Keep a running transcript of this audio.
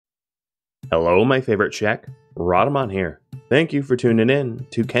Hello, my favorite Shek. Rhadamant here. Thank you for tuning in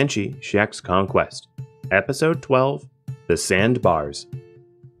to Kenshi Shek's Conquest. Episode 12, The Sandbars.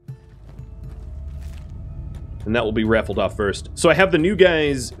 And that will be raffled off first. So I have the new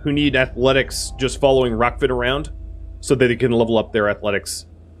guys who need athletics just following Rockfin around so that they can level up their athletics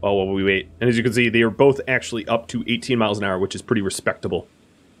while we wait. And as you can see, they are both actually up to 18 miles an hour, which is pretty respectable,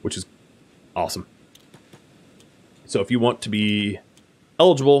 which is awesome. So if you want to be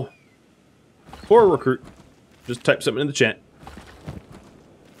eligible for a recruit, just type something in the chat.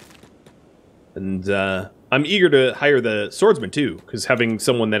 And I'm eager to hire the swordsman too, because having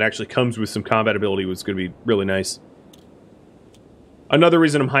someone that actually comes with some combat ability was going to be really nice. Another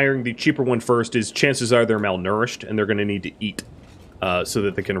reason I'm hiring the cheaper one first is chances are they're malnourished and they're going to need to eat so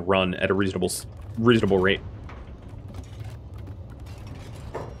that they can run at a reasonable rate.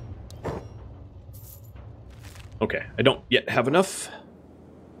 Okay, I don't yet have enough.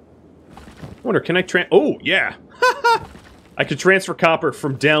 I wonder, can I oh, yeah! I could transfer copper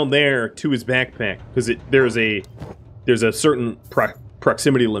from down there to his backpack, because there's a certain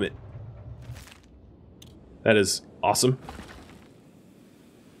proximity limit. That is awesome.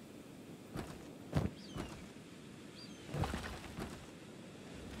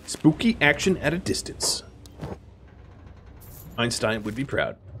 Spooky action at a distance. Einstein would be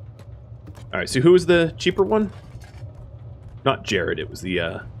proud. Alright, so who was the cheaper one? Not Jared, it was the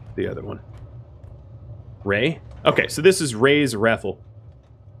other one. Ray? Okay, so this is Ray's raffle.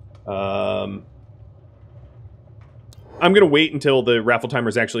 I'm gonna wait until the raffle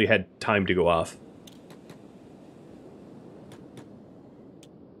timers actually had time to go off.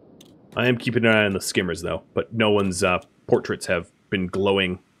 I am keeping an eye on the skimmers, though, but no one's portraits have been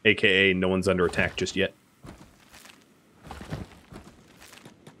glowing, aka no one's under attack just yet.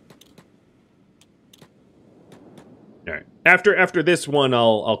 Alright, after this one,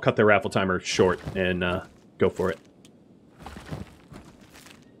 I'll cut the raffle timer short and go for it.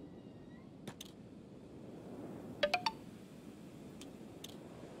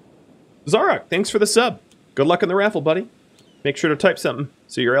 Zarok, thanks for the sub. Good luck on the raffle, buddy. Make sure to type something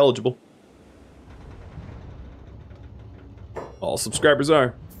so you're eligible. All subscribers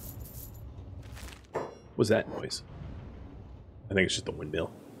are. What was that noise? I think it's just the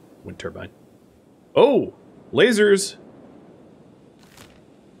windmill. Wind turbine. Oh! Lasers!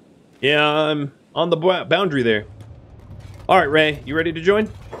 Yeah, I'm on the boundary there. Alright, Ray, you ready to join?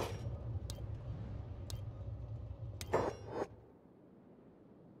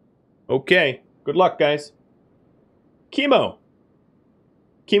 Okay, good luck, guys. Chemo.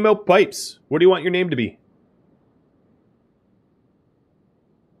 Chemo Pipes. What do you want your name to be?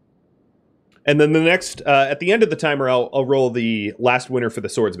 And then the next, at the end of the timer, I'll roll the last winner for the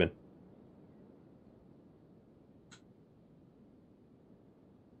swordsman.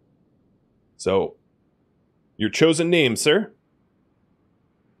 So, your chosen name, sir.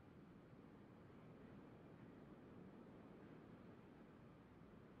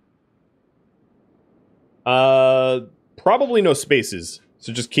 Probably no spaces.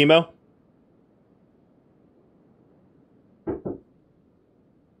 So just chemo.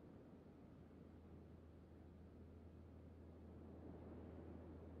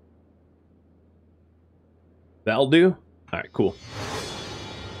 That'll do. Alright, cool.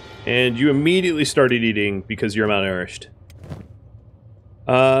 And you immediately started eating because you're malnourished.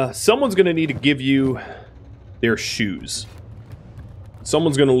 Someone's gonna need to give you their shoes.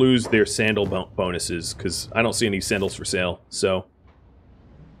 Someone's gonna lose their sandal bonuses, because I don't see any sandals for sale, so...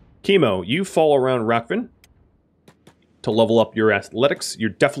 Chemo, you follow around Rockfin to level up your athletics.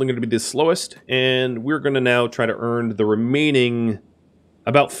 You're definitely gonna be the slowest, and we're gonna now try to earn the remaining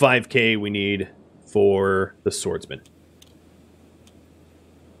about 5k we need for the swordsman.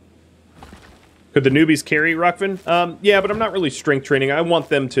 Could the newbies carry Rockfin? Yeah, but I'm not really strength training. I want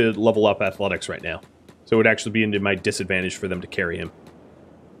them to level up athletics right now. So it would actually be into my disadvantage for them to carry him.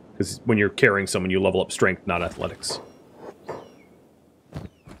 Because when you're carrying someone, you level up strength, not athletics.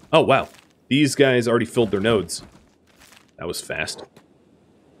 Oh, wow. These guys already filled their nodes. That was fast.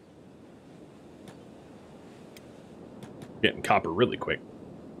 Getting copper really quick.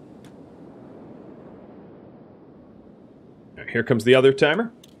 All right, here comes the other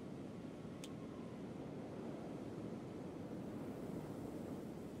timer.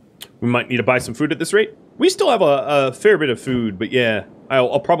 We might need to buy some food at this rate. We still have a fair bit of food, but yeah,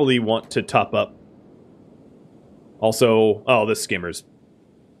 I'll probably want to top up. Also, oh, this skimmer's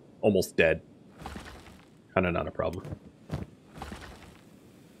almost dead. Kind of not a problem.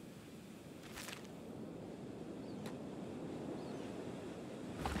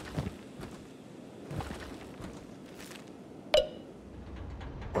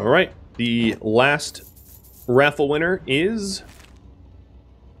 All right, The last raffle winner is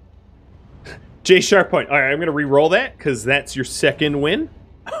Jay Sharppoint. All right, I'm going to re-roll that because that's your second win.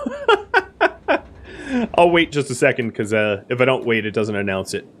 I'll wait just a second because if I don't wait, it doesn't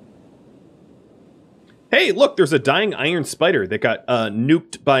announce it. Hey, look, there's a dying iron spider that got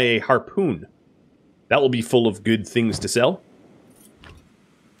nuked by a harpoon. That will be full of good things to sell.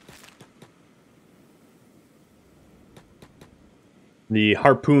 The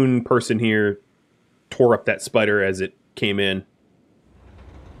harpoon person here tore up that spider as it came in.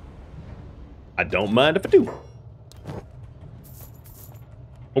 I don't mind if I do.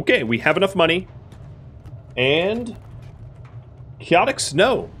 Okay, we have enough money. And Chaotic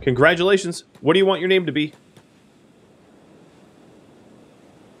Snow, congratulations. What do you want your name to be?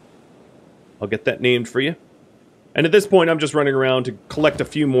 I'll get that named for you. And at this point, I'm just running around to collect a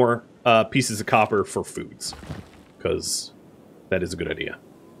few more pieces of copper for foods. Because that is a good idea.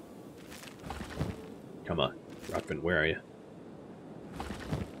 Come on, Rockfin, where are you?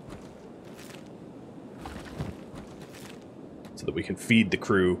 So that we can feed the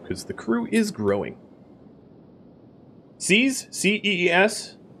crew, because the crew is growing. Cees?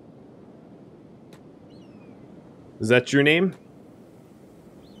 C-E-E-S? Is that your name?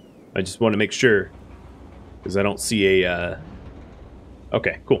 I just want to make sure. Because I don't see a...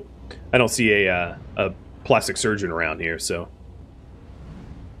 Okay, cool. I don't see a plastic surgeon around here, so...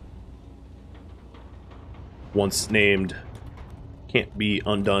 Once named, can't be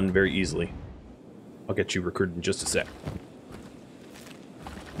undone very easily. I'll get you recruited in just a sec.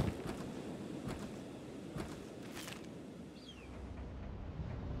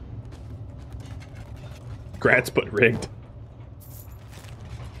 Grats, but rigged.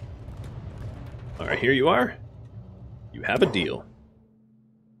 Alright, here you are. You have a deal.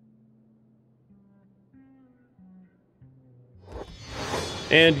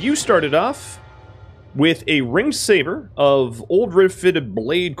 And you started off with a ringed saber of old refitted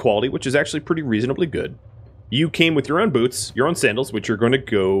blade quality, which is actually pretty reasonably good. You came with your own boots, your own sandals, which you're going to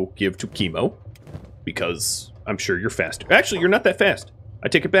go give to Chemo, because I'm sure you're faster. Actually, you're not that fast. I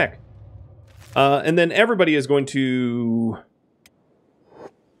take it back. And then everybody is going to...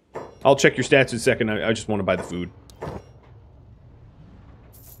 I'll check your stats in a second. I just want to buy the food.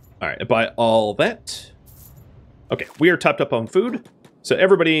 Alright, I buy all that. Okay, we are topped up on food. So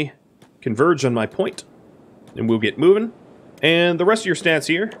everybody converge on my point, and we'll get moving. And the rest of your stats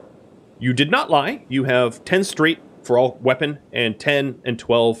here, you did not lie. You have 10 straight for all weapon, and 10 and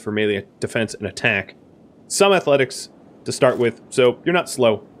 12 for melee defense and attack. Some athletics to start with, so you're not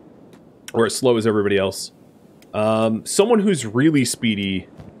slow. Or as slow as everybody else. Someone who's really speedy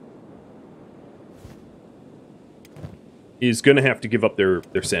is going to have to give up their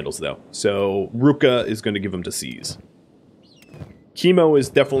sandals, though. So Ruka is going to give them to Cees. Chemo is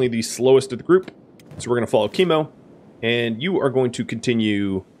definitely the slowest of the group, so we're going to follow Chemo. And you are going to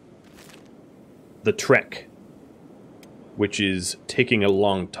continue the trek, which is taking a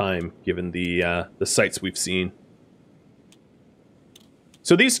long time, given the sights we've seen.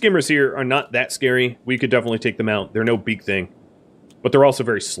 So these skimmers here are not that scary. We could definitely take them out. They're no big thing. But they're also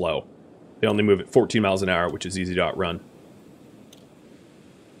very slow. They only move at 14 miles an hour, which is easy to outrun.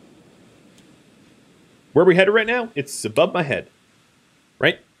 Where are we headed right now? It's above my head.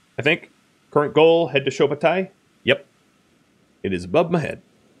 Right? I think. Current goal, head to Shopatai. Yep. It is above my head.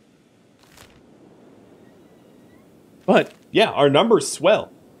 But, yeah, our numbers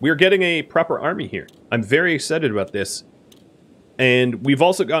swell. We're getting a proper army here. I'm very excited about this. And we've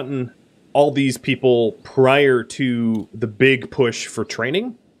also gotten all these people prior to the big push for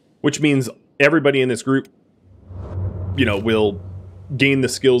training, which means everybody in this group, you know, will gain the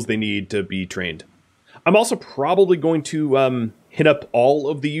skills they need to be trained. I'm also probably going to hit up all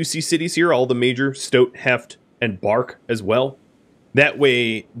of the UC cities here, all the major, Stoat, Heft, and Bark as well. That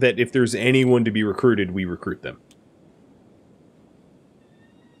way, that if there's anyone to be recruited, we recruit them.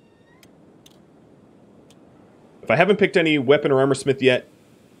 If I haven't picked any weapon or armor smith yet,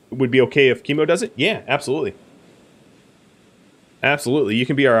 it would be okay if Chemo does it? Yeah, absolutely. Absolutely, you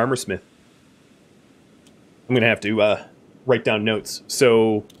can be our armor smith. I'm going to have to write down notes.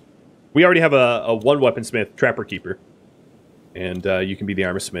 So, we already have a one weapon smith, Trapper Keeper. And you can be the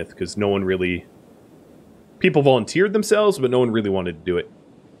armor smith, because no one really... People volunteered themselves, but no one really wanted to do it.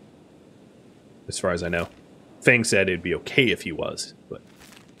 As far as I know. Fang said it'd be okay if he was, but...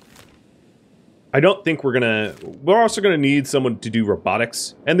 I don't think we're gonna... We're also gonna need someone to do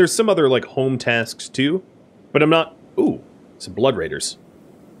robotics. And there's some other, like, home tasks, too. But I'm not... Ooh, some Blood Raiders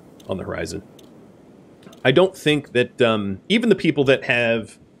on the horizon. I don't think that, even the people that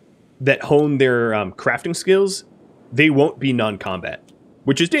have... That hone their crafting skills, they won't be non-combat.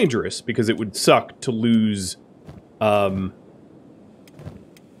 which is dangerous because it would suck to lose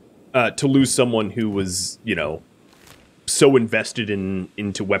someone who was, you know, so invested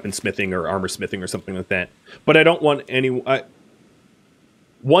into weaponsmithing or armor smithing or something like that. But I don't want any...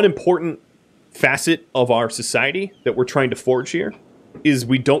 one important facet of our society that we're trying to forge here is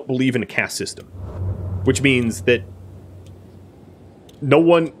we don't believe in a caste system. Which means that no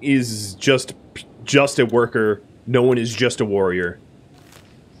one is just a worker, no one is just a warrior.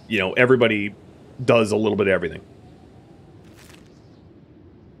 You know, everybody does a little bit of everything.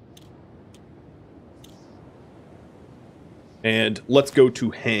 And let's go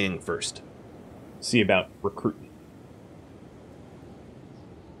to Hang first. See about recruitment.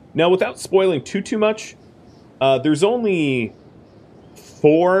 Now, without spoiling too much, there's only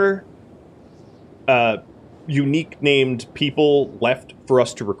 4 unique named people left for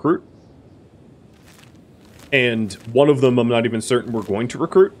us to recruit. And one of them I'm not even certain we're going to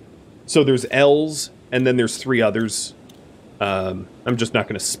recruit. So there's L's, and then there's 3 others. I'm just not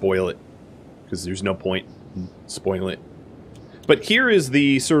going to spoil it, because there's no point in spoiling it. But here is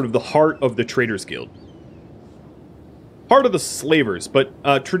the sort of the heart of the Traders Guild. Heart of the slavers, but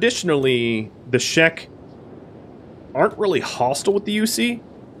traditionally the Shek aren't really hostile with the UC.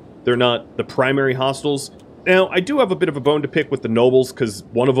 They're not the primary hostiles. Now, I do have a bit of a bone to pick with the nobles, because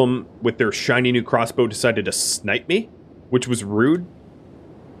one of them, with their shiny new crossbow, decided to snipe me, which was rude.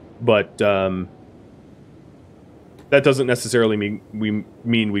 But that doesn't necessarily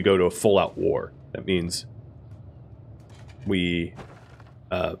mean we go to a full-out war. That means we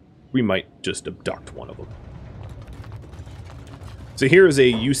might just abduct one of them. So here is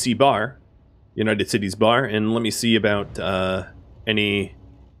a UC bar, United Cities bar, and let me see about any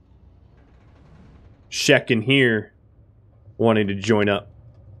Shek in here wanting to join up.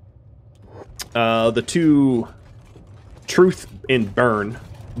 The 2 Truth and Burn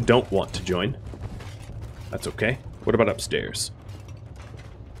don't want to join. That's okay. What about upstairs?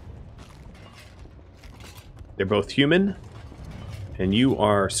 They're both human, and you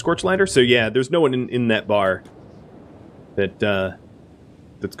are Scorchlighter. So yeah, there's no one in that bar that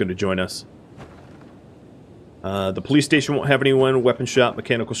that's going to join us. The police station won't have anyone. Weapon shop,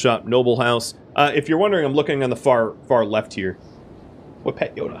 mechanical shop, noble house. If you're wondering, I'm looking on the far left here. What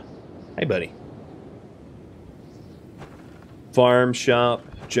Pet Yoda? Hey, buddy. Farm shop,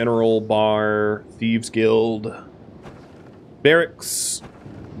 general bar, thieves guild, barracks,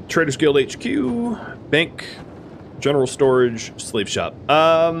 Traders Guild HQ, bank, general storage, slave shop.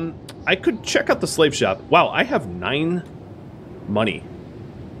 I could check out the slave shop. Wow, I have 9 money.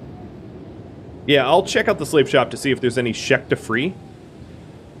 Yeah, I'll check out the slave shop to see if there's any Shek to free.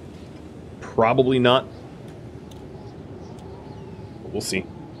 Probably not. But we'll see.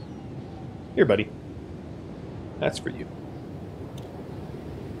 Here, buddy. That's for you.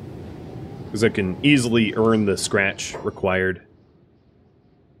 Because I can easily earn the scratch required.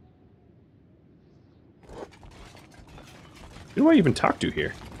 Who do I even talk to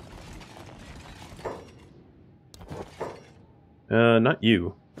here? Not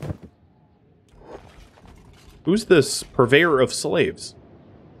you. Who's this purveyor of slaves?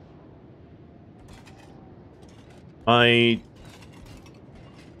 Their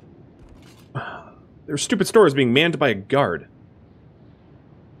stupid store is being manned by a guard.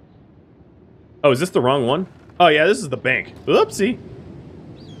 Oh, is this the wrong one? Oh yeah, this is the bank. Oopsie.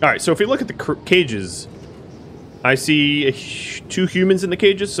 Alright, so if we look at the cages, I see 2 humans in the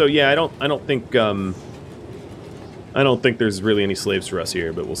cages, so yeah, I don't think there's really any slaves for us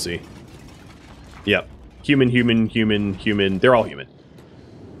here, but we'll see. Yep. Human, human, human, human. They're all human.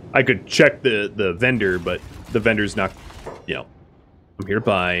 I could check the vendor, but the vendor's not, you know. I'm here to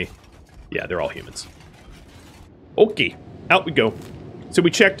buy. Yeah, they're all humans. Okay, out we go. So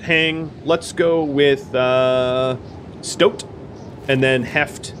we checked Hang. Let's go with Stoat, and then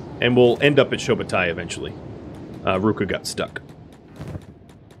Heft, and we'll end up at Shobatai eventually. Ruka got stuck.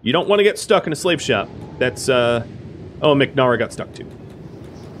 You don't want to get stuck in a slave shop. That's, oh, McNara got stuck too.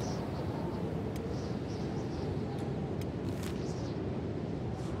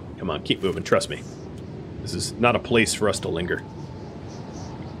 Come on, keep moving, trust me. This is not a place for us to linger.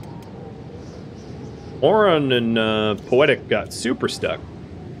 Oran and Poetic got super stuck.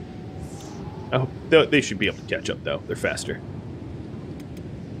 Oh, they should be able to catch up, though. They're faster.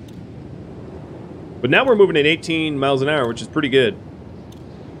 But now we're moving at 18 miles an hour, which is pretty good.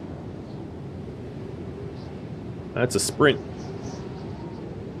 That's a sprint.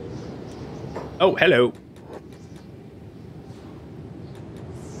 Oh, hello.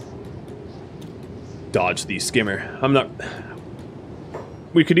 Dodge the skimmer. I'm not...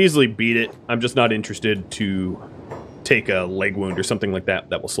 We could easily beat it. I'm just not interested to take a leg wound or something like that,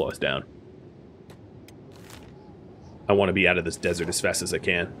 that will slow us down. I want to be out of this desert as fast as I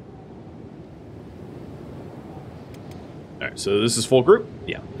can. Alright, so this is full group?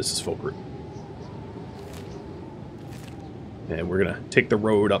 Yeah, this is full group. And we're going to take the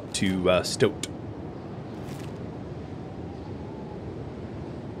road up to Stoat.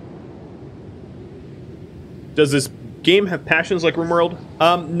 Does this game have passions like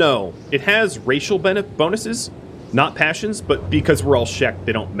RimWorld? No. It has racial bonuses, not passions, but because we're all Shek,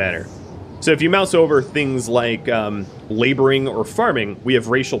 they don't matter. So if you mouse over things like laboring or farming, we have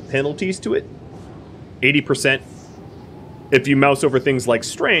racial penalties to it. 80%. If you mouse over things like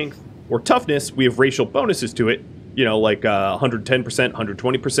strength or toughness, we have racial bonuses to it. You know, like 110%,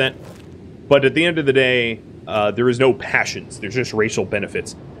 120%. But at the end of the day, there is no passions. There's just racial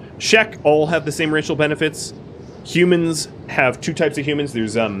benefits. Shek all have the same racial benefits. Humans have two types of humans.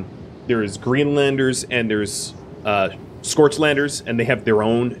 There's Greenlanders and there's Scorchlanders, and they have their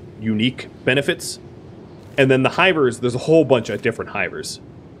own unique benefits. And then the Hivers, there's a whole bunch of different Hivers.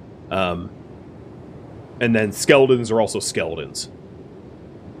 And then Skeletons are also Skeletons.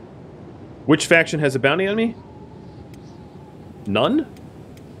 Which faction has a bounty on me? None?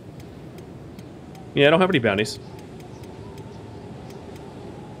 Yeah, I don't have any bounties.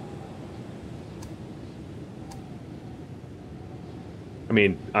 I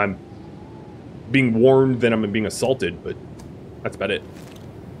mean, I'm being warned that I'm being assaulted, but that's about it.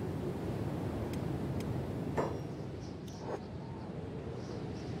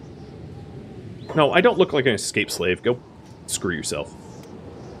 No, I don't look like an escaped slave. Go screw yourself.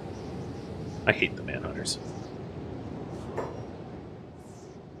 I hate the manhunters.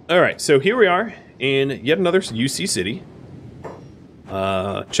 Alright, so here we are in yet another UC city.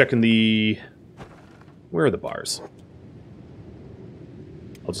 Checking the... Where are the bars?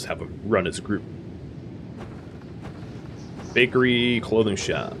 I'll just have them run as a group. Bakery, clothing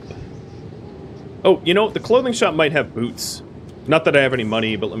shop. Oh, you know, the clothing shop might have boots. Not that I have any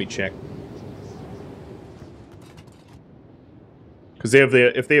money, but let me check. Because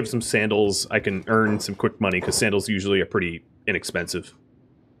if they have some sandals, I can earn some quick money, because sandals usually are pretty inexpensive.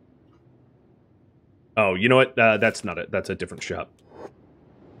 Oh, you know what? That's not it. That's a different shop.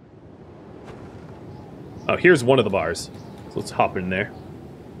 Oh, here's one of the bars. So let's hop in there.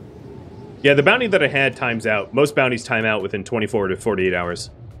 Yeah, the bounty that I had times out. Most bounties time out within 24 to 48 hours.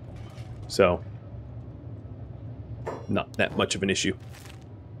 So, not that much of an issue.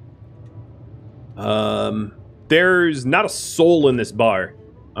 There's not a soul in this bar.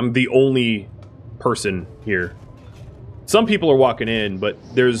 I'm the only person here. Some people are walking in, but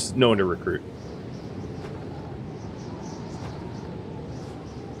there's no one to recruit.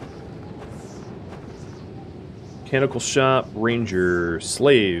 Mechanical shop, ranger,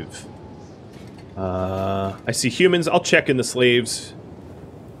 slave. I see humans. I'll check in the slaves.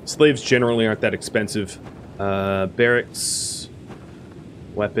 Slaves generally aren't that expensive. Barracks,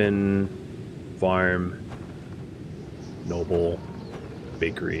 weapon, farm, noble,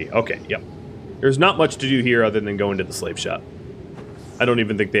 bakery. Okay, yep. There's not much to do here other than go into the slave shop. I don't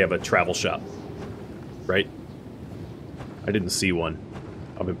even think they have a travel shop. Right? I didn't see one.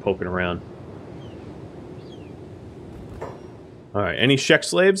 I've been poking around. Alright, any Shek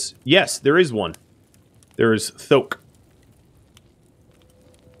slaves? Yes, there is one. There is Thok.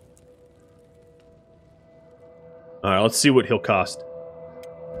 Alright, let's see what he'll cost.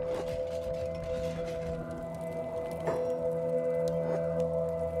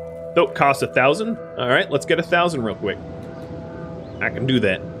 Thok costs 1,000. Alright, let's get 1,000 real quick. I can do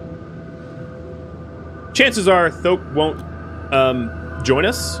that. Chances are Thok won't join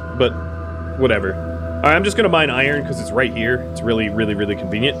us, but whatever. Alright, I'm just gonna mine iron because it's right here. It's really, really, really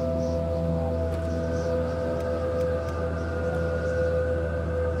convenient.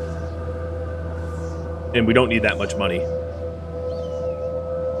 And we don't need that much money.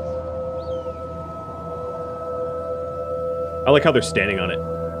 I like how they're standing on it.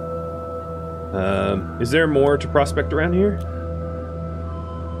 Is there more to prospect around here?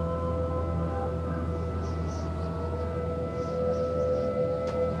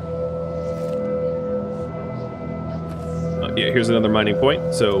 Yeah, here's another mining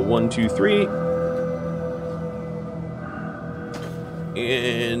point. So 1, 2, 3.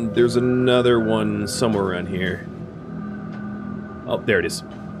 And there's another one somewhere around here. Oh, there it is.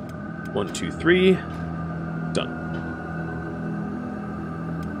 1, 2, 3. Done.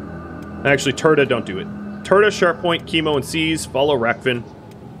 Actually, Tora, don't do it. Tora, Sharp Point, Chemo, and Seize. Follow Rakvin.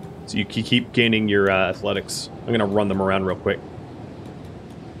 So you can keep gaining your athletics. I'm going to run them around real quick.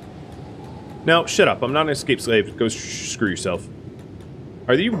 No, shut up. I'm not an escaped slave. Go screw yourself.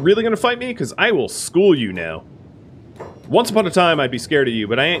 Are you really going to fight me? Because I will school you now. Once upon a time, I'd be scared of you,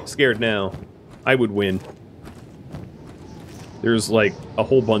 but I ain't scared now. I would win. There's, like, a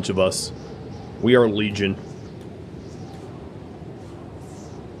whole bunch of us. We are legion.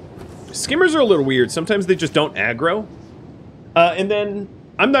 Skimmers are a little weird. Sometimes they just don't aggro. And then,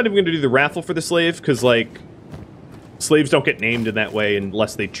 I'm not even going to do the raffle for the slave, because, like, slaves don't get named in that way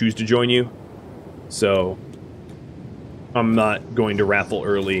unless they choose to join you. So, I'm not going to raffle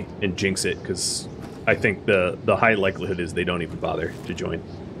early and jinx it, because I think the high likelihood is they don't even bother to join.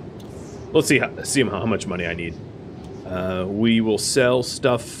 Let's see how much money I need. We will sell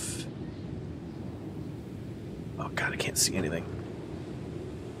stuff. Oh god, I can't see anything.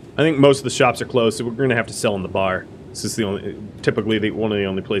 I think most of the shops are closed, so we're going to have to sell in the bar. This is typically one of the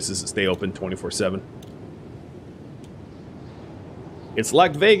only places that stay open 24/7. It's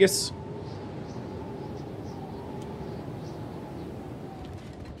like Vegas.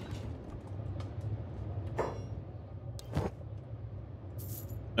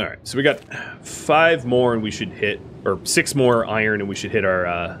 Alright, so we got 5 more and we should hit, or 6 more iron and we should hit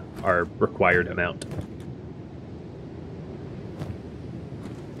our required amount.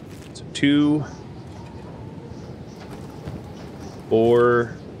 So 2,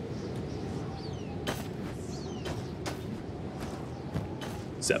 4,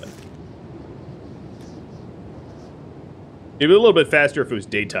 7. It'd be a little bit faster if it was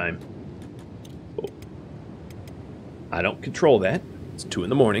daytime. Oh. I don't control that. It's 2 in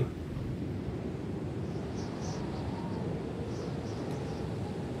the morning.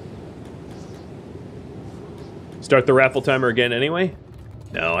 Start the raffle timer again anyway?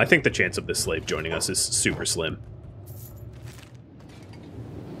 No, I think the chance of this slave joining us is super slim.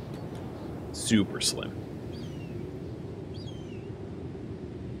 Super slim.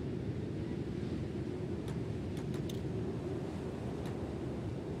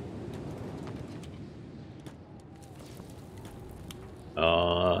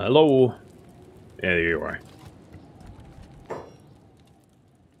 Hello? Yeah, there you are.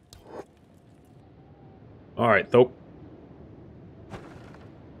 Alright, Thope.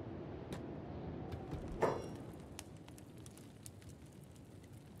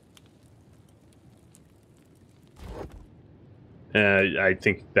 I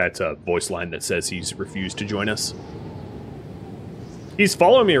think that's a voice line that says he's refused to join us. He's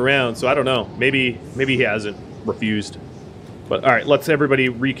following me around, so I don't know. Maybe he hasn't refused. But alright, let's everybody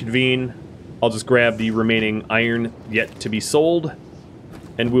reconvene. I'll just grab the remaining iron yet to be sold,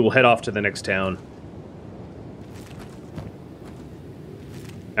 and we will head off to the next town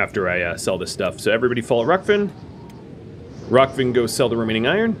after I sell this stuff. So everybody follow Ruckvin. Ruckvin goes sell the remaining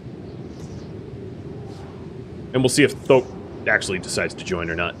iron. And we'll see if Thope actually decides to join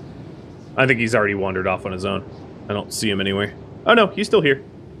or not. I think he's already wandered off on his own. I don't see him anywhere. Oh no, he's still here.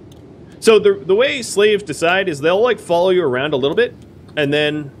 So the way slaves decide is they'll like follow you around a little bit, and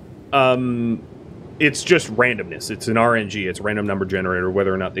then it's just randomness. It's an RNG. It's a random number generator,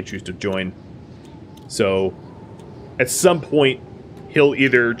 whether or not they choose to join. So at some point, he'll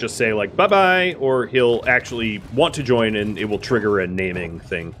either just say like bye-bye, or he'll actually want to join, and it will trigger a naming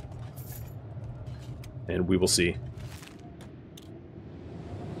thing. And we will see.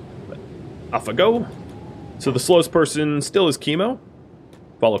 But off I go. So the slowest person still is Chemo.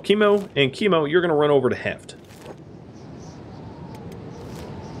 Follow Chemo, and Chemo, you're going to run over to Heft.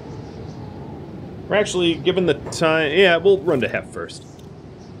 We're actually, given the time... Yeah, we'll run to Heft first.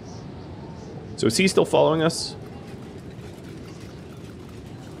 So is he still following us?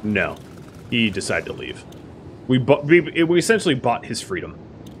 No. He decided to leave. We essentially bought his freedom.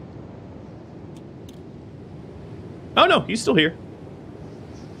 Oh no, he's still here.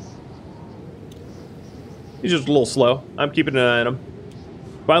 He's just a little slow. I'm keeping an eye on him.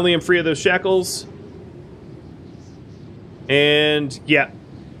 Finally, I'm free of those shackles. And, yeah.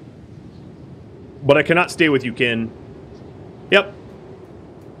 But I cannot stay with you, Kin. Yep.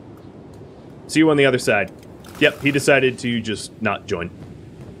 See you on the other side. Yep, he decided to just not join.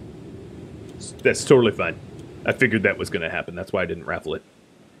 That's totally fine. I figured that was going to happen. That's why I didn't raffle it.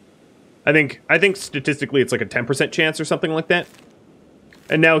 I think statistically it's like a 10% chance or something like that.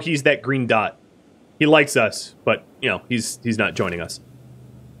 And now he's that green dot. He likes us, but, you know, he's not joining us.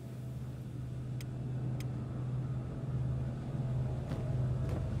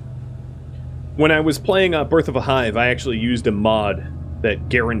 When I was playing Birth of a Hive, I actually used a mod that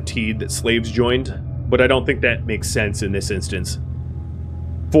guaranteed that slaves joined, but I don't think that makes sense in this instance.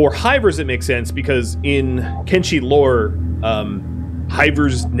 For Hivers, it makes sense because in Kenshi lore,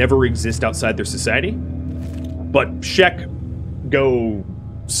 Hivers never exist outside their society, but Shek go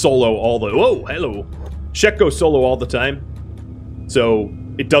solo all the... Whoa, hello. Shek goes solo all the time, so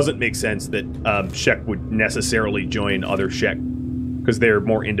it doesn't make sense that Shek would necessarily join other Shek, because they're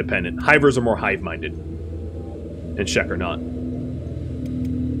more independent. Hivers are more hive-minded, and Shek are not.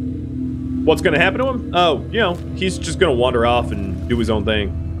 What's going to happen to him? Oh, you know, he's just going to wander off and do his own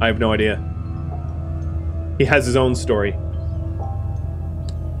thing. I have no idea. He has his own story.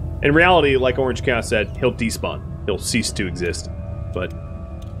 In reality, like Orange Chaos said, he'll despawn. He'll cease to exist. But...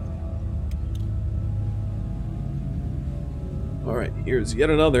 alright, here's yet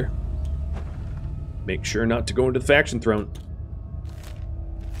another. Make sure not to go into the faction throne.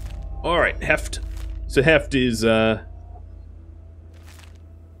 Alright, Heft. So Heft is, does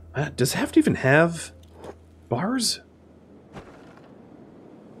Heft even have bars?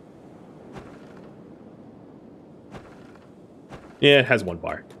 Yeah, it has one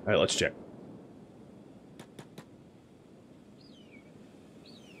bar. Alright, let's check.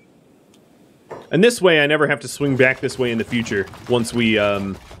 And this way, I never have to swing back this way in the future. Once we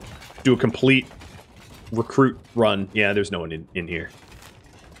do a complete recruit run. Yeah, there's no one in here.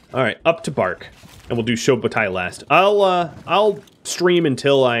 Alright, up to Bark. And we'll do Shobutai last. I'll stream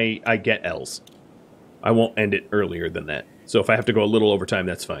until I get L's. I won't end it earlier than that. So if I have to go a little over time,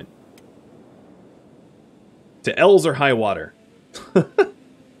 that's fine. To L's or high water.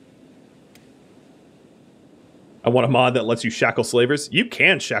 I want a mod that lets you shackle slavers. You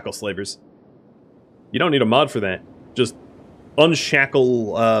can shackle slavers. You don't need a mod for that. Just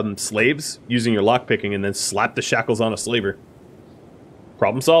unshackle slaves using your lockpicking and then slap the shackles on a slaver.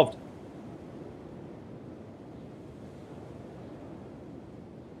 Problem solved.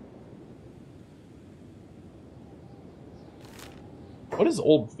 What is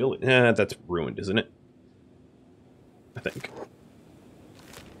Old Village? That's ruined, isn't it? I think.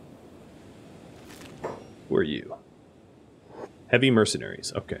 Who are you? Heavy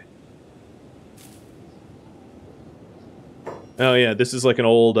mercenaries. Okay. Oh yeah, this is like an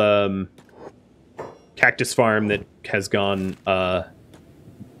old cactus farm that has gone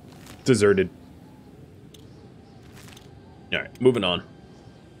deserted. Alright, moving on.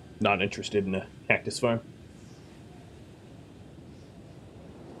 Not interested in a cactus farm.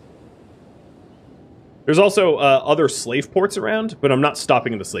 There's also other slave ports around, but I'm not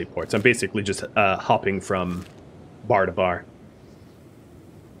stopping in the slave ports. I'm basically just hopping from bar to bar.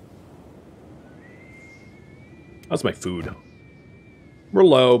 How's my food? We're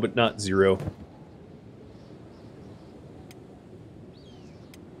low, but not zero.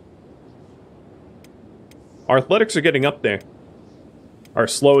 Our athletics are getting up there. Our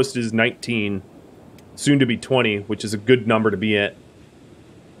slowest is 19, soon to be 20, which is a good number to be at.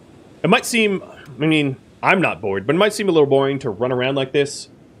 It might seem, I mean, I'm not bored, but it might seem a little boring to run around like this,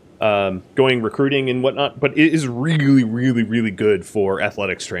 going recruiting and whatnot, but it is really, really, really good for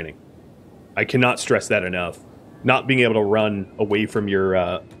athletics training. I cannot stress that enough. Not being able to run away from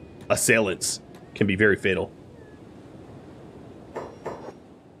your assailants can be very fatal.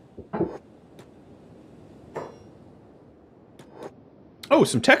 Oh,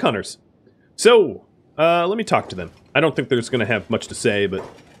 some tech hunters. So, let me talk to them. I don't think there's going to have much to say, but...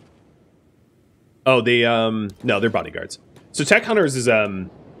 oh, they, no, they're bodyguards. So tech hunters is,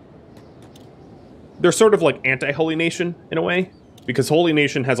 they're sort of like anti-Holy Nation, in a way. Because Holy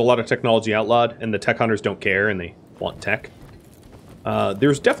Nation has a lot of technology outlawed, and the tech hunters don't care, and they want tech.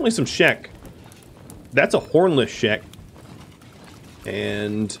 There's definitely some Shek. That's a hornless Shek.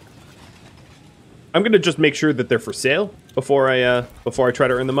 And... I'm gonna just make sure that they're for sale before I try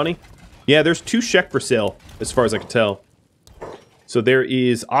to earn the money. Yeah, there's 2 Shek for sale, as far as I can tell. So there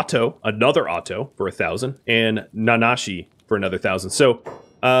is Otto, another Otto, for 1,000, and Nanashi for another 1,000. So,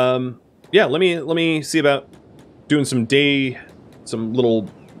 yeah, let me see about doing some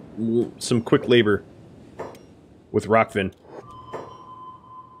quick labor with Rockvin.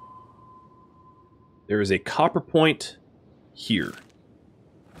 There is a copper point here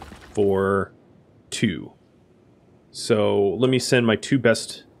for 2. So let me send my 2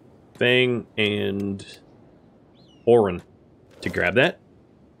 best Fang and Orin to grab that.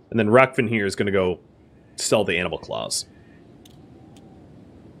 And then Rockvin here is going to go sell the animal claws.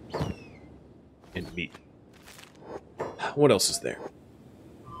 And meat. What else is there?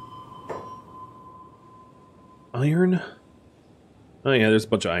 Iron? Oh yeah, there's a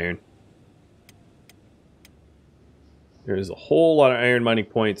bunch of iron. There's a whole lot of iron mining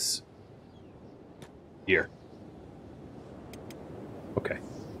points here. Okay.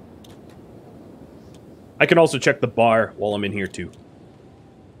 I can also check the bar while I'm in here too.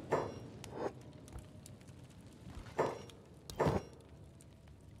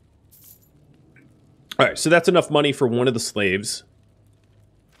 Alright, so that's enough money for one of the slaves.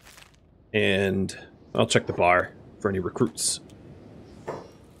 And I'll check the bar for any recruits.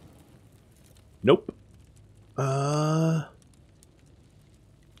 Nope.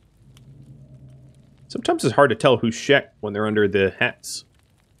 Sometimes it's hard to tell who's Shek when they're under the hats.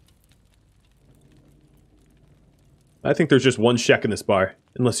 I think there's just one Shek in this bar,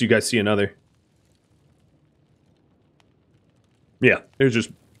 unless you guys see another. Yeah, there's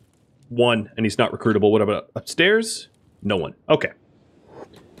just one, and he's not recruitable. What about upstairs? No one. Okay.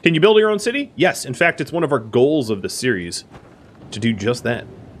 Can you build your own city? Yes. In fact, it's one of our goals of the series to do just that.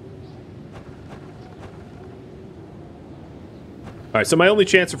 Alright, so my only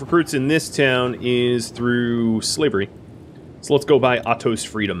chance of recruits in this town is through slavery. So let's go buy Otto's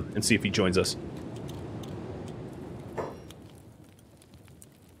freedom and see if he joins us.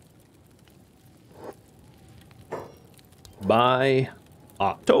 Buy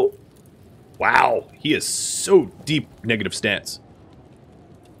Otto? Wow, he is so deep negative stats.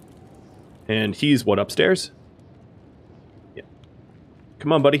 And he's what, upstairs? Yeah.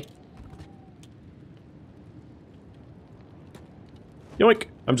 Come on, buddy. Yoink.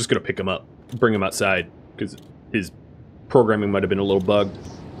 I'm just gonna pick him up, bring him outside, because his programming might have been a little bugged.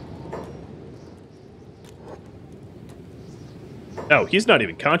 Oh, he's not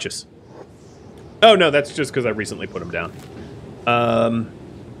even conscious. Oh, no, that's just because I recently put him down.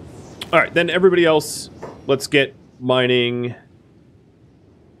 Alright, then everybody else, let's get mining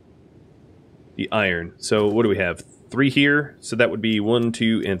the iron. So, what do we have? 3 here, so that would be 1,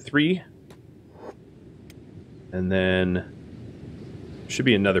 2, and 3. And then should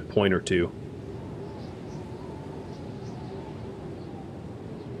be another point or 2.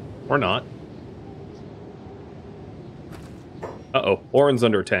 Or not. Uh-oh, Oren's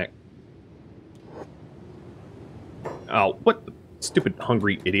under attack. Oh, what the stupid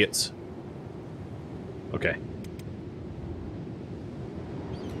hungry idiots. Okay.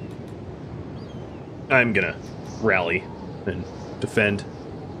 I'm gonna rally and defend.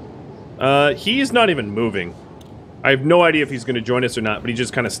 He's not even moving. I have no idea if he's gonna join us or not, but he's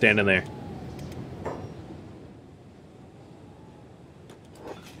just kind of standing there.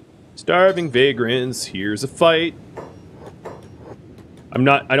 Starving vagrants, here's a fight. I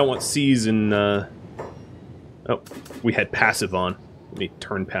don't want C's in, oh, we had passive on. Let me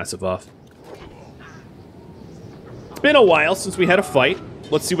turn passive off. It's been a while since we had a fight.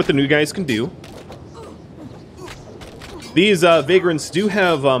 Let's see what the new guys can do. These vagrants do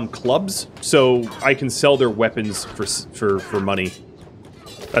have clubs, so I can sell their weapons for money.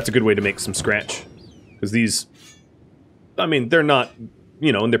 That's a good way to make some scratch. Because these, I mean, they're not,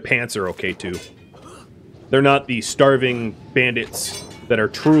 you know, and their pants are okay too. They're not the starving bandits that are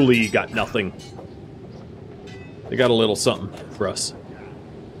truly got nothing. They got a little something for us.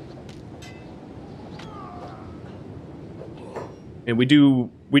 And we do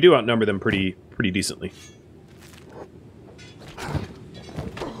outnumber them pretty decently.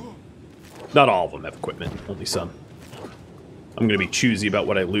 Not all of them have equipment, only some. I'm gonna be choosy about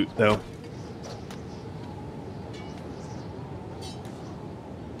what I loot, though.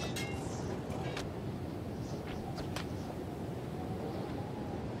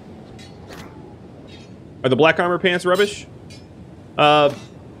 Are the black armor pants rubbish? The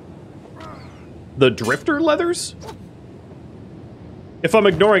drifter leathers? If I'm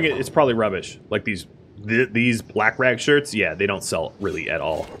ignoring it, it's probably rubbish. Like these black rag shirts, yeah, they don't sell really at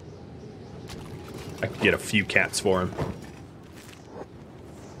all. I could get a few cats for them.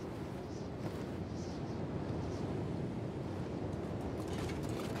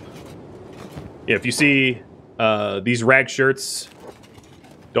 Yeah, if you see these rag shirts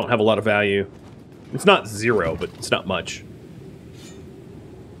don't have a lot of value. It's not 0, but it's not much.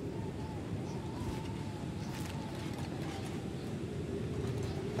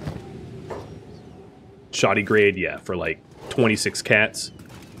 Shoddy grade, yeah, for like 26 cats.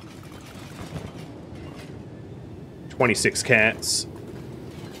 26 cats.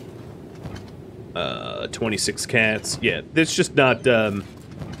 26 cats. Yeah, it's just not,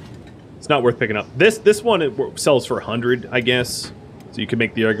 it's not worth picking up. This one, it sells for 100, I guess. So you could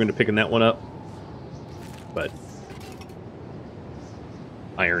make the argument of picking that one up. But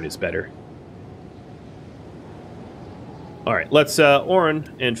iron is better. Alright, let's,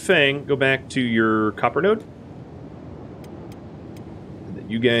 Oren and Fang, go back to your copper node. And then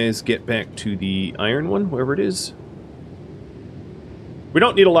you guys get back to the iron one, wherever it is. We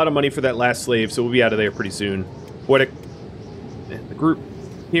don't need a lot of money for that last slave, so we'll be out of there pretty soon. Poetic and the group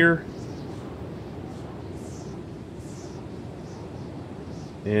here.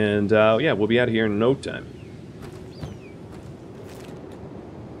 And, yeah, we'll be out of here in no time.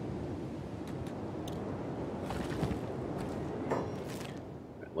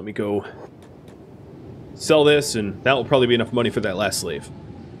 Let me go sell this, and that will probably be enough money for that last slave.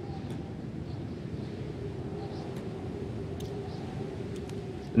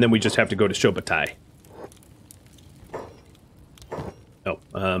 And then we just have to go to Shobatai.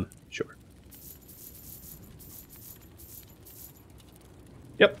 Oh, sure.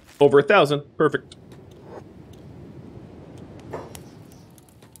 Yep, over 1,000. Perfect.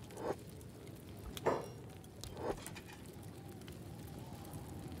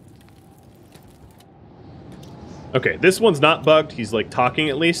 Okay, this one's not bugged. He's, like, talking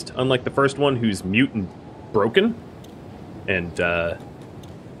at least, unlike the first one, who's mute and broken. And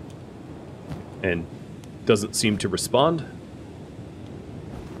doesn't seem to respond.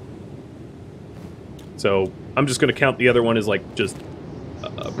 So, I'm just going to count the other one as, like, just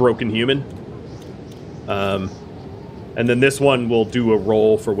a broken human. And then this one will do a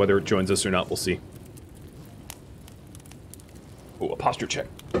roll for whether it joins us or not. We'll see. Oh, a posture check.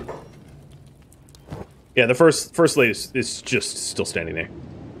 Yeah, the first lady is just still standing there.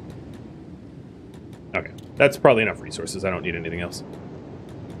 Okay, that's probably enough resources. I don't need anything else.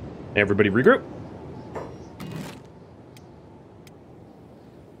 Everybody regroup.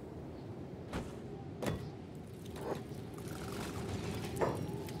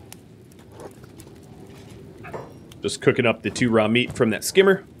 Just cooking up the 2 raw meat from that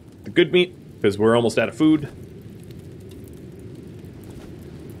skimmer. The good meat, because we're almost out of food.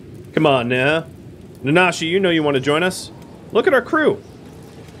 Come on now. Nanashi, you know you want to join us. Look at our crew.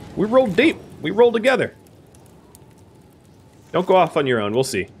 We rolled deep. We rolled together. Don't go off on your own. We'll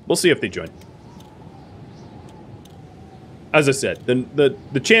see. We'll see if they join. As I said,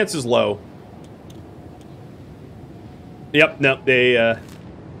 the chance is low. Yep, no, they're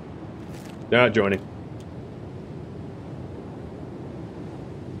not joining.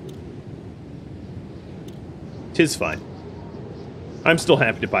 Tis fine. I'm still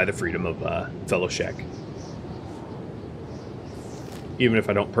happy to buy the freedom of fellow Shek. Even if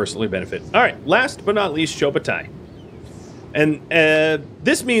I don't personally benefit. Alright, last but not least, Shobatai. And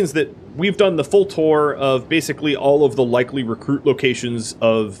this means that we've done the full tour of basically all of the likely recruit locations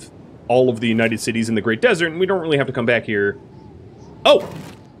of all of the United Cities in the Great Desert, and we don't really have to come back here. Oh!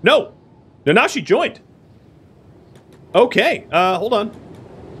 No! Nanashi joined! Okay, hold on.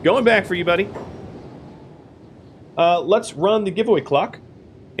 Going back for you, buddy. Let's run the giveaway clock,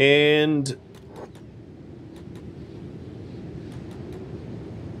 and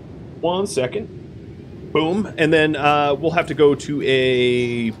 1 second. Boom, and then we'll have to go to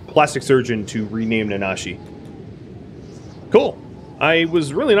a plastic surgeon to rename Nanashi. Cool. I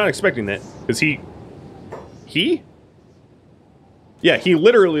was really not expecting that, because he? Yeah, he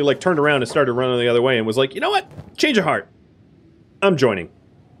literally, like, turned around and started running the other way and was like, you know what? Change of heart. I'm joining,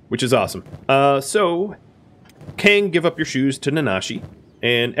 which is awesome. So... Kang, give up your shoes to Nanashi,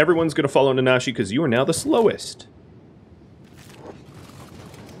 and everyone's going to follow Nanashi because you are now the slowest.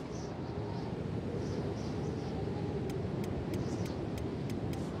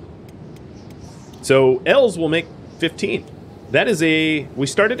 So, L's will make 15. That is a... We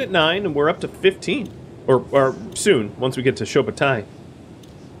started at 9, and we're up to 15. Or soon, once we get to Shobatai.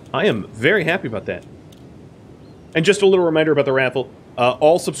 I am very happy about that. And just a little reminder about the raffle.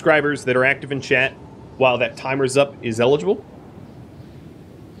 All subscribers that are active in chat while that timer's up is eligible.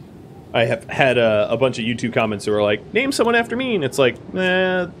 I have had a bunch of YouTube comments who are like, name someone after me, and it's like,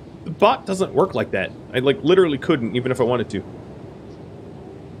 the bot doesn't work like that. I, like, literally couldn't, even if I wanted to.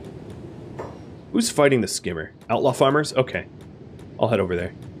 Who's fighting the skimmer? Outlaw farmers? Okay. I'll head over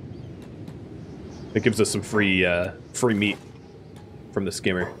there. It gives us some free meat from the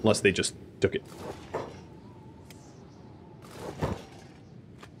skimmer, unless they just took it.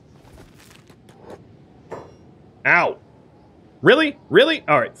 Ow! Really? Really?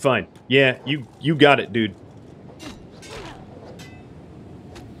 Alright, fine. Yeah, you got it, dude.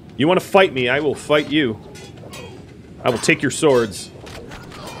 You want to fight me, I will fight you. I will take your swords.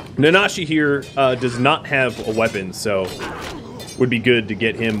 Nanashi here does not have a weapon, so would be good to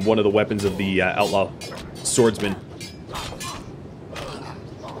get him one of the weapons of the outlaw swordsman.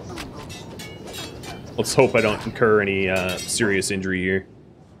 Let's hope I don't incur any serious injury here.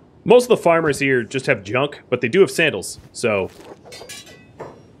 Most of the farmers here just have junk, but they do have sandals, so...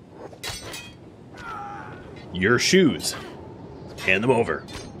 Your shoes. Hand them over.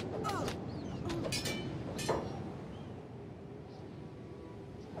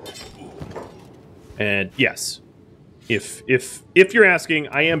 And yes, if you're asking,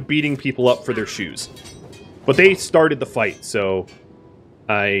 I am beating people up for their shoes. But they started the fight, so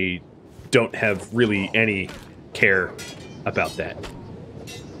I don't have really any care about that.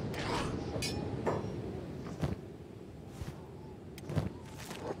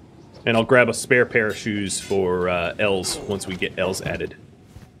 And I'll grab a spare pair of shoes for L's once we get L's added.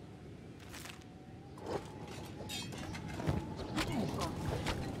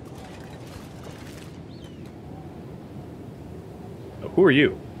 Oh, who are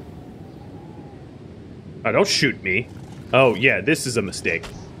you? Oh, don't shoot me. Oh, yeah, this is a mistake.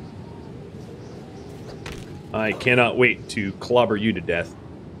 I cannot wait to clobber you to death.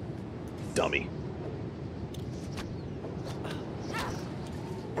 Dummy.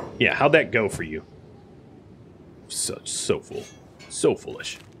 Yeah, how'd that go for you? So fool. So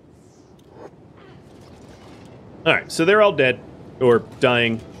foolish. Alright, so they're all dead. Or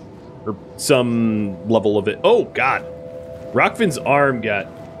dying. Or some level of it. Oh, God. Rockvin's arm got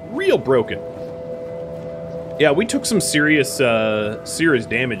real broken. Yeah, we took some serious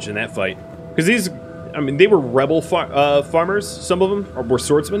damage in that fight. Because these, I mean, they were rebel farmers, some of them, or were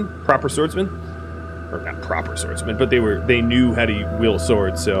swordsmen, proper swordsmen. Or not proper swordsmen, but they knew how to wield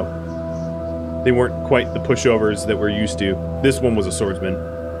swords, so they weren't quite the pushovers that we're used to. This one was a swordsman.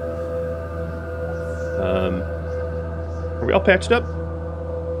 Are we all patched up?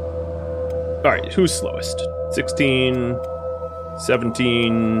 Alright, who's slowest? 16,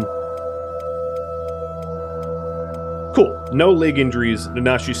 17... Cool. No leg injuries.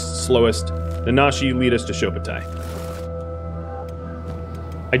 Nanashi's slowest. Nanashi, lead us to Shobutai.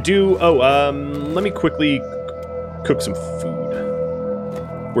 I do... Oh, let me quickly cook some food.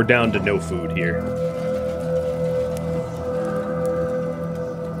 We're down to no food here.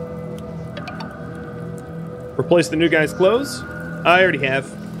 Replace the new guy's clothes? I already have.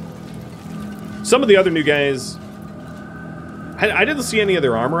 Some of the other new guys... I didn't see any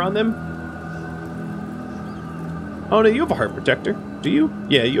other armor on them. Oh, no, you have a heart protector. Do you?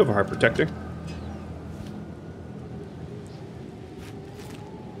 Yeah, you have a heart protector.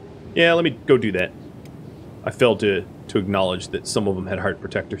 Yeah, let me go do that. I failed to acknowledge that some of them had heart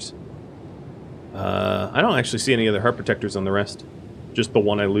protectors. I don't actually see any other heart protectors on the rest. Just the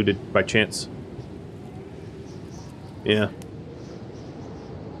one I looted by chance. Yeah.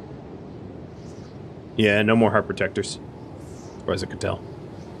 Yeah, no more heart protectors. As far as I could tell.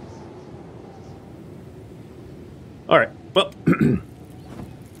 Alright, well.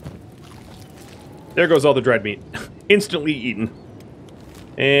 There goes all the dried meat. Instantly eaten.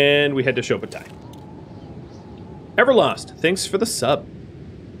 And we head to Shobutai. Everlost, thanks for the sub.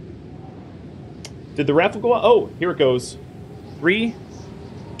 Did the raffle go out? Oh, here it goes. 3,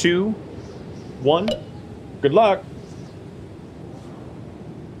 2, 1. Good luck.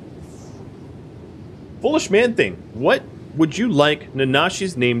 Foolish man thing. What would you like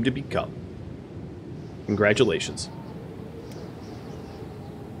Nanashi's name to become? Congratulations.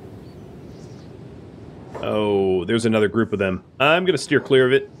 Oh, there's another group of them. I'm going to steer clear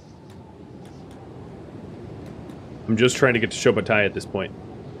of it. I'm just trying to get to Shobutai at this point.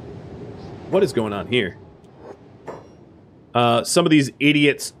 What is going on here? Some of these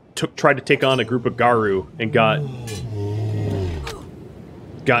idiots tried to take on a group of Garu and got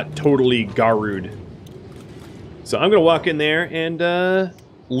totally Garu'd. So I'm going to walk in there and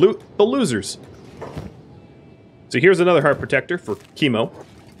loot the losers. So here's another heart protector for Chemo.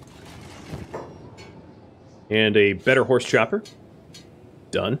 And a better horse chopper.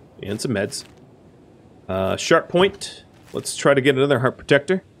 Done. And some meds. Sharp point. Let's try to get another heart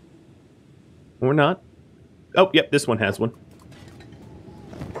protector. Or not. Oh, yep, this one has one.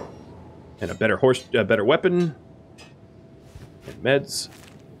 And a better weapon. And meds.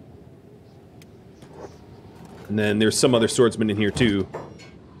 And then there's some other swordsman in here too.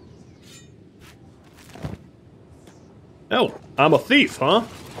 Oh, I'm a thief, huh?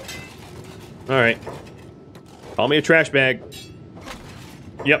 Alright. Call me a trash bag.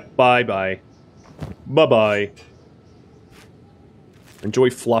 Yep, bye-bye. Bye-bye. Enjoy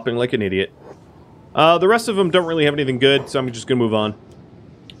flopping like an idiot. The rest of them don't really have anything good, so I'm just gonna move on.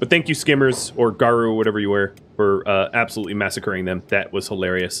 But thank you, Skimmers, or Garu, whatever you were, for absolutely massacring them. That was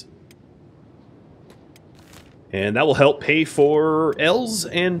hilarious. And that will help pay for Els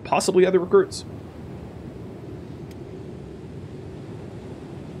and possibly other recruits.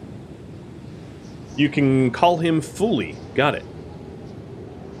 You can call him Fooly. Got it.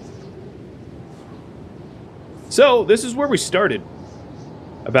 So, this is where we started.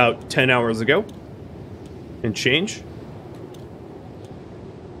 About 10 hours ago. And change.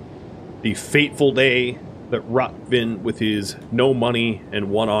 The fateful day that Rotvin, with his no money and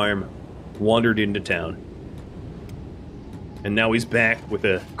one arm, wandered into town. And now he's back with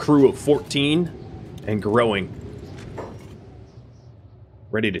a crew of 14 and growing.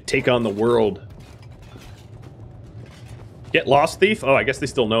 Ready to take on the world. Get lost, thief? Oh, I guess they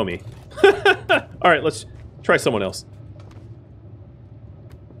still know me. Alright, let's try someone else.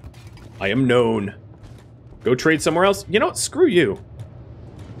 I am known. Go trade somewhere else? You know what? Screw you.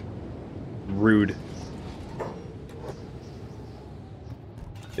 Rude.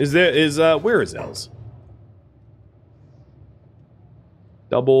 Where is Els?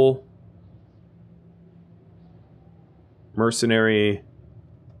 Double. Mercenary.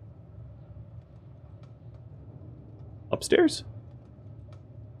 Upstairs?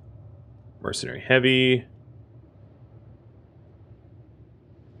 Mercenary heavy.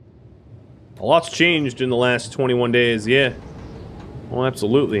 A lot's changed in the last 21 days, yeah. Well,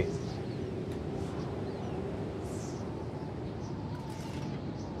 absolutely.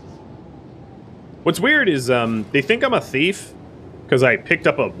 What's weird is, they think I'm a thief because I picked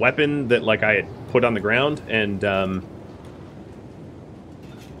up a weapon that, like, I had put on the ground, and,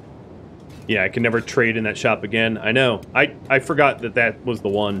 yeah, I can never trade in that shop again. I know. I forgot that that was the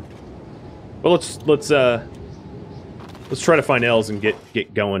one. Well, let's try to find Els and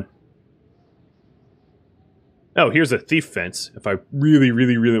get going. Oh, here's a thief fence, if I really,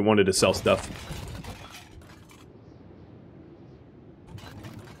 really, really wanted to sell stuff.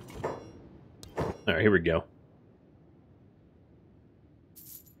 Alright, here we go.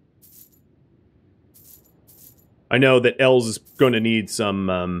 I know that Els is going to need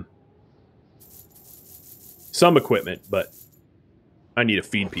some equipment, but I need to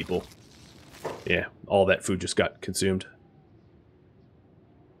feed people. Yeah, all that food just got consumed.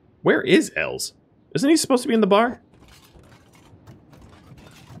 Where is Els? Isn't he supposed to be in the bar?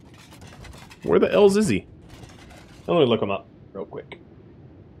 Where the Els is he? Let me look him up real quick.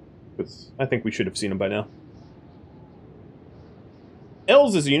 Because I think we should have seen him by now.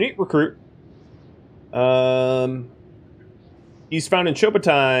 Els is a unique recruit. He's found in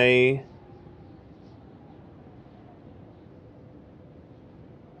Chopatai.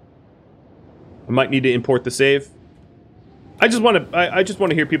 I might need to import the save. I just want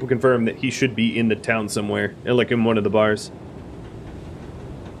to hear people confirm that he should be in the town somewhere, like in one of the bars.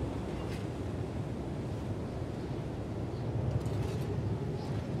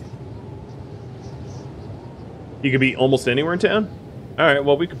 He could be almost anywhere in town? Alright,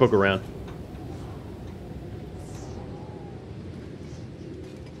 well, we could poke around.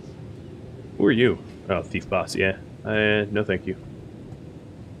 Who are you? Oh, thief boss, yeah. No thank you.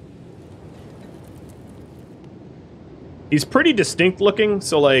 He's pretty distinct looking,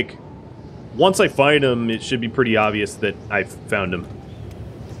 so, like, once I find him, it should be pretty obvious that I've found him.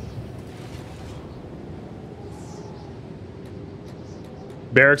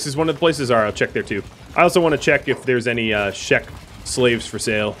 Barracks is one of the places. Alright, I'll check there, too. I also want to check if there's any, Shek slaves for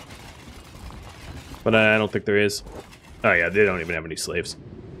sale. But I don't think there is. Oh, yeah, they don't even have any slaves.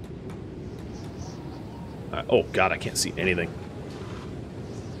 Oh, God, I can't see anything.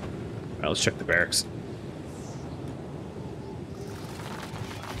 Alright, let's check the barracks.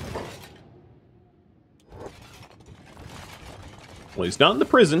 Well, he's not in the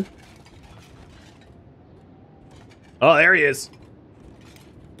prison. Oh, there he is.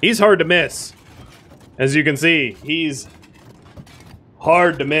 He's hard to miss. As you can see, he's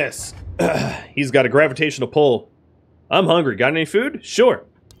hard to miss. He's got a gravitational pull. I'm hungry. Got any food? Sure.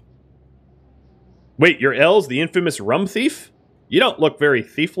 Wait, you're Els, the infamous rum thief? You don't look very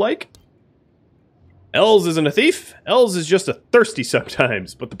thief-like. Els isn't a thief. Els is just a thirsty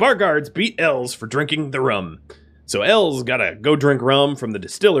sometimes, but the bar guards beat Els for drinking the rum. So Els gotta go drink rum from the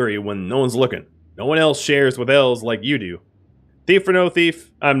distillery when no one's looking. No one else shares with Els like you do. Thief or no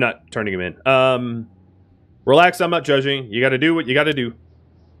thief, I'm not turning him in. Relax, I'm not judging. You gotta do what you gotta do.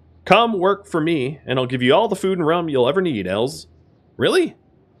 Come work for me, and I'll give you all the food and rum you'll ever need, Els. Really?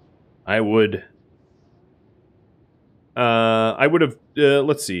 I would have,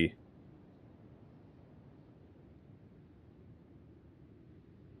 let's see.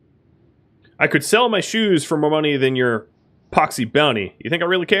 I could sell my shoes for more money than your poxy bounty. You think I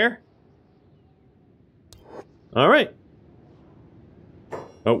really care? Alright.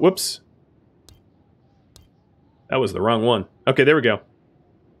 Oh, whoops. That was the wrong one. Okay, there we go.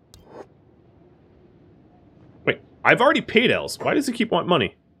 Wait, I've already paid Els. Why does he keep wanting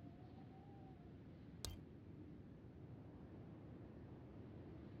money?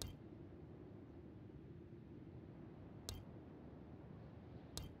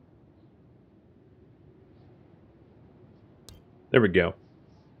 There we go.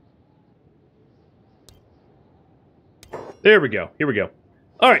 There we go. Here we go.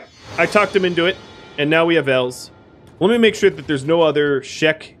 Alright, I talked him into it, and now we have Els. Let me make sure that there's no other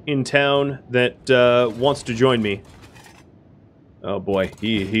Shek in town that wants to join me. Oh boy,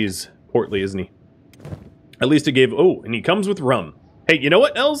 he's portly, isn't he? At least it gave... Oh, and he comes with rum. Hey, you know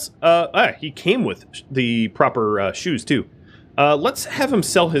what, Els? He came with the proper shoes, too. Let's have him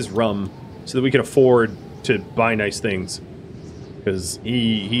sell his rum so that we can afford to buy nice things. Because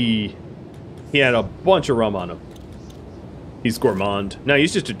he had a bunch of rum on him. He's gourmand. No,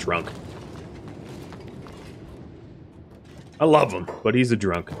 he's just a drunk. I love him, but he's a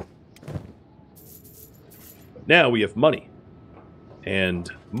drunk. Now we have money.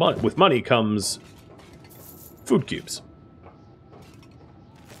 And with money comes food cubes.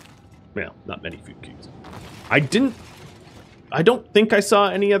 Well, not many food cubes. I don't think I saw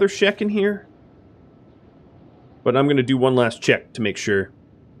any other Shek in here. But I'm going to do one last check to make sure.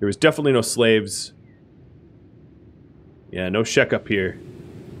 There was definitely no slaves. Yeah, no Shek up here.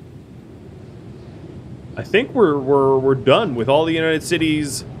 I think we're done with all the United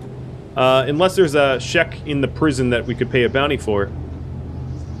Cities. Unless there's a Shek in the prison that we could pay a bounty for.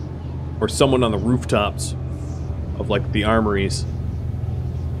 Or someone on the rooftops of, like, the armories.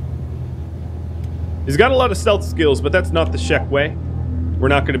 He's got a lot of stealth skills, but that's not the Shek way. We're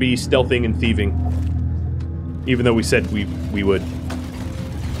not going to be stealthing and thieving. Even though we said we would.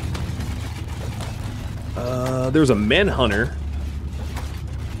 There's a manhunter.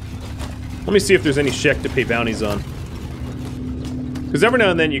 Let me see if there's any Shek to pay bounties on. Because every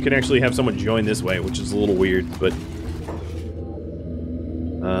now and then you can actually have someone join this way, which is a little weird, but...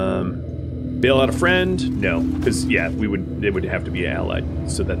 bail out a friend? No, because, yeah, it would have to be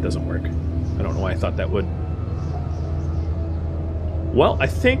allied, so that doesn't work. I don't know why I thought that would. Well, I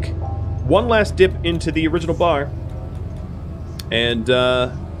think one last dip into the original bar, and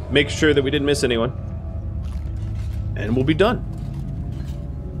make sure that we didn't miss anyone, and we'll be done.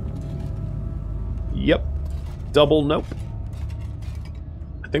 Yep. Double nope.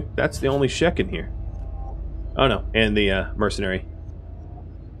 I think that's the only Shek in here. Oh no, and the mercenary.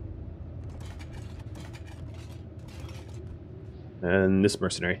 And this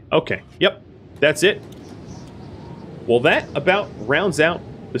mercenary. Okay, yep, that's it. Well, that about rounds out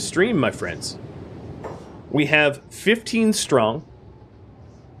the stream, my friends. We have 15 strong.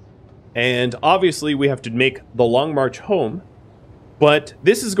 And obviously we have to make the long march home. But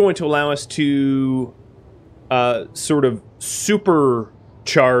this is going to allow us to sort of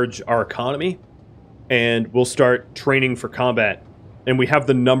supercharge our economy. And we'll start training for combat. And we have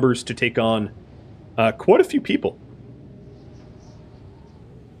the numbers to take on quite a few people.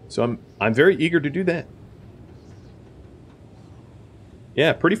 So I'm very eager to do that.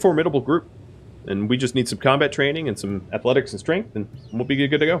 Yeah, pretty formidable group. And we just need some combat training and some athletics and strength, and we'll be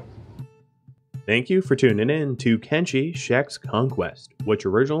good to go. Thank you for tuning in to Kenshi Shek's Conquest, which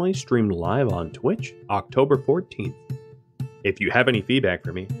originally streamed live on Twitch October 14th. If you have any feedback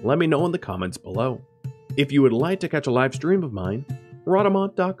for me, let me know in the comments below. If you would like to catch a live stream of mine,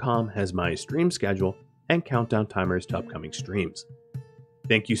 Rhadamant.com has my stream schedule and countdown timers to upcoming streams.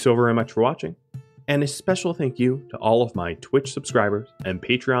 Thank you so very much for watching, and a special thank you to all of my Twitch subscribers and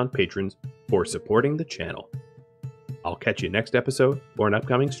Patreon patrons for supporting the channel. I'll catch you next episode or an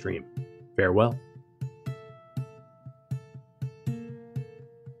upcoming stream. Farewell.